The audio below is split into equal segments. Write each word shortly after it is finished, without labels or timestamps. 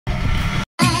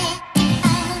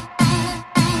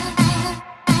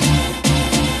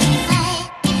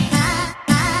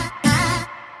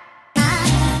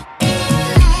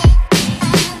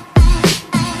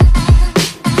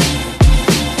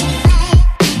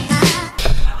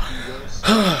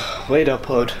late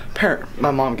upload.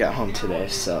 My mom got home today,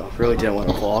 so really didn't want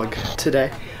to vlog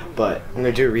today. But I'm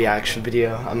gonna do a reaction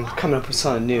video. I'm coming up with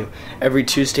something new. Every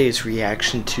Tuesday is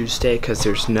Reaction Tuesday because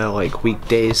there's no like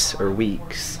weekdays or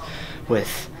weeks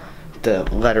with the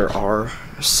letter R.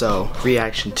 So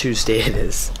Reaction Tuesday it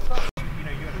is.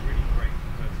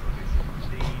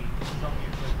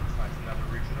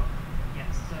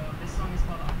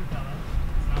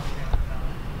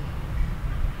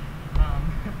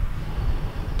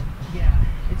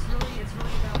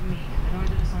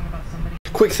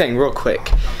 Quick thing, real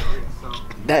quick.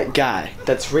 That guy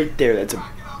that's right there, that's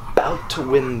about to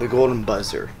win the golden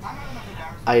buzzer.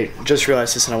 I just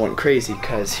realized this and I went crazy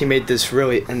because he made this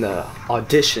really in the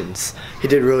auditions. He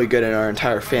did really good and our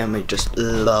entire family just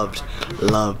loved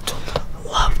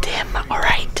him.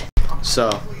 Alright.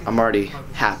 So I'm already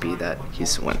happy that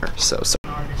he's the winner. So.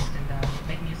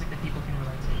 Make music that people can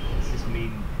relate to. Does this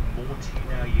mean more to you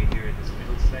now you're here at this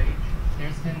middle stage?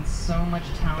 There's been so much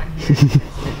talent here. It's been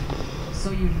so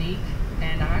unique,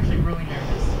 and I'm actually really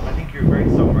nervous. I think you're a great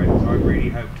songwriter, so I really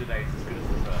hope today's as good as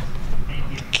the first.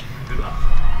 Thank you. Good luck.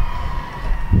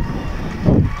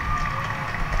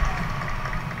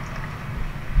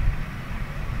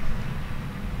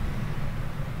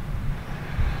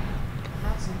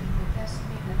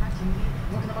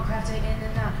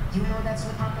 You know that's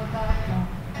what I'm about.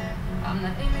 I'm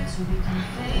not aiming to become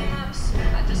famous.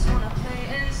 I just wanna play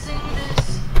and sing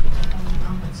this.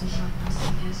 Competition, I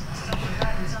see this.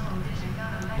 Self-reliance, I'm a vision,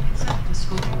 gotta like it,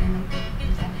 self-discover, and I'm big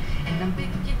in that. And I'm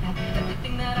big in that.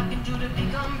 Everything that I can do to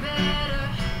become better.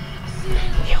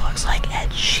 He looks like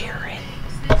Ed Sheeran.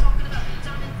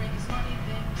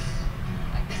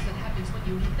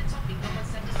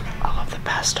 I love the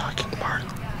fast talking part.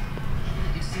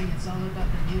 You say it's all about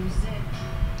the music.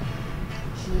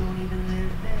 You don't even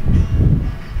live there.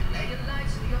 Lay your life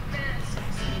to your fans.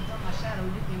 See me from my shadow,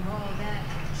 you can roll that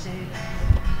shade.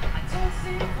 I don't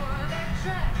sing for that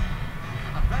track.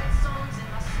 I write songs in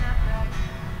my snapback.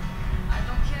 I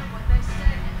don't care what they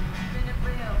say. Keeping it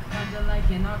real, kinda like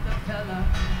an acapella.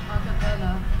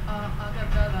 Acapella,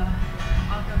 acapella,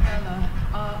 acapella,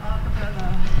 acapella,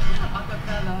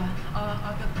 acapella,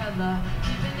 acapella.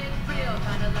 Keeping it real,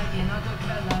 kinda like an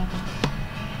acapella.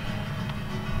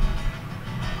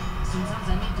 Sometimes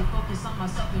I need to focus on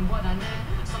myself and what I need.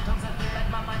 Sometimes I feel like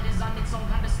my mind is on its own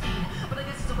kind of speed. But I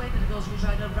guess it's the way that girls who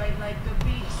try to write like a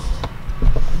beast.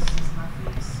 This is my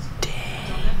feast.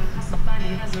 Don't ever classify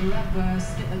me as a rapper.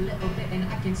 Skip a little bit and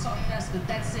I can talk fast, but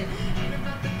that's it. Ain't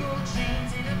about the gold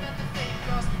chains, ain't about the fake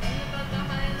girls, ain't about the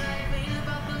high life, ain't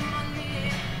about the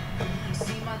money.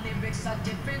 See, my lyrics are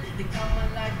different. They come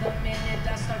alive the minute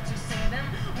I start to sing them.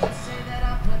 Would say that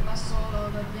I put my soul all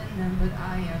up in them, but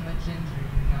I am a ginger.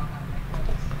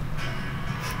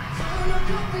 I don't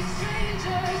look with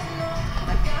strangers, no.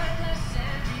 I got less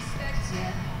and respect,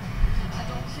 yeah. I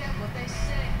don't care what they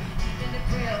say, keeping it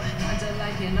real. Kinda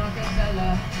like an acapella,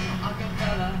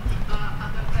 acapella,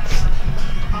 acapella,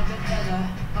 acapella,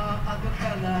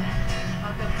 acapella,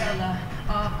 acapella,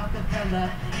 acapella.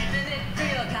 Keeping it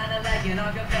real, kinda like an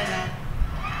acapella.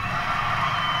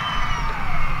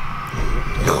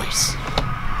 Noise.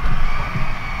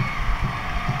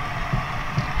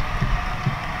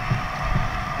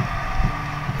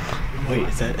 Wait,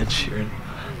 is that Ed Sheeran?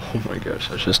 Oh my gosh,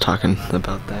 I was just talking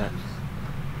about that.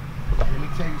 Let me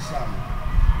tell you something.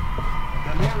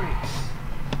 The lyrics,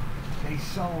 they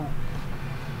so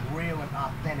real and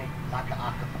authentic, like an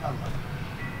acapella.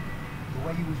 The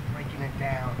way you was breaking it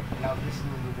down, and I was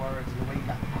listening to the words, and the way you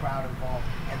got the crowd involved,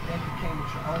 and then you came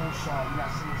with your own song. You're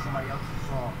not singing somebody else's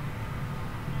song.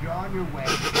 You're on your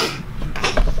way.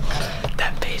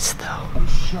 That bass though.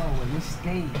 This show and this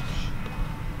stage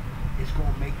is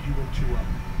gonna make you into a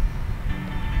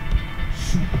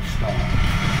superstar.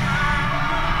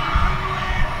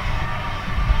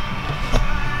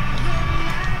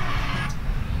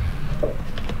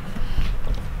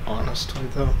 Honestly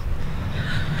though,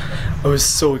 I was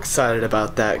so excited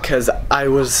about that because I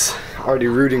was already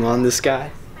rooting on this guy,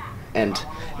 and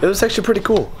it was actually pretty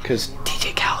cool because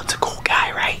DJ Khaled's a cool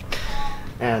guy, right?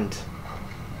 And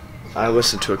I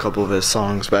listened to a couple of his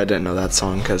songs, but I didn't know that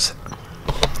song because,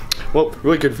 well,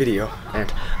 really good video,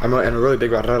 and I'm in a really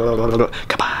big round.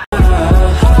 Goodbye.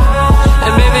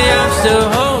 And maybe I'm still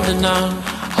holding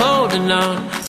on.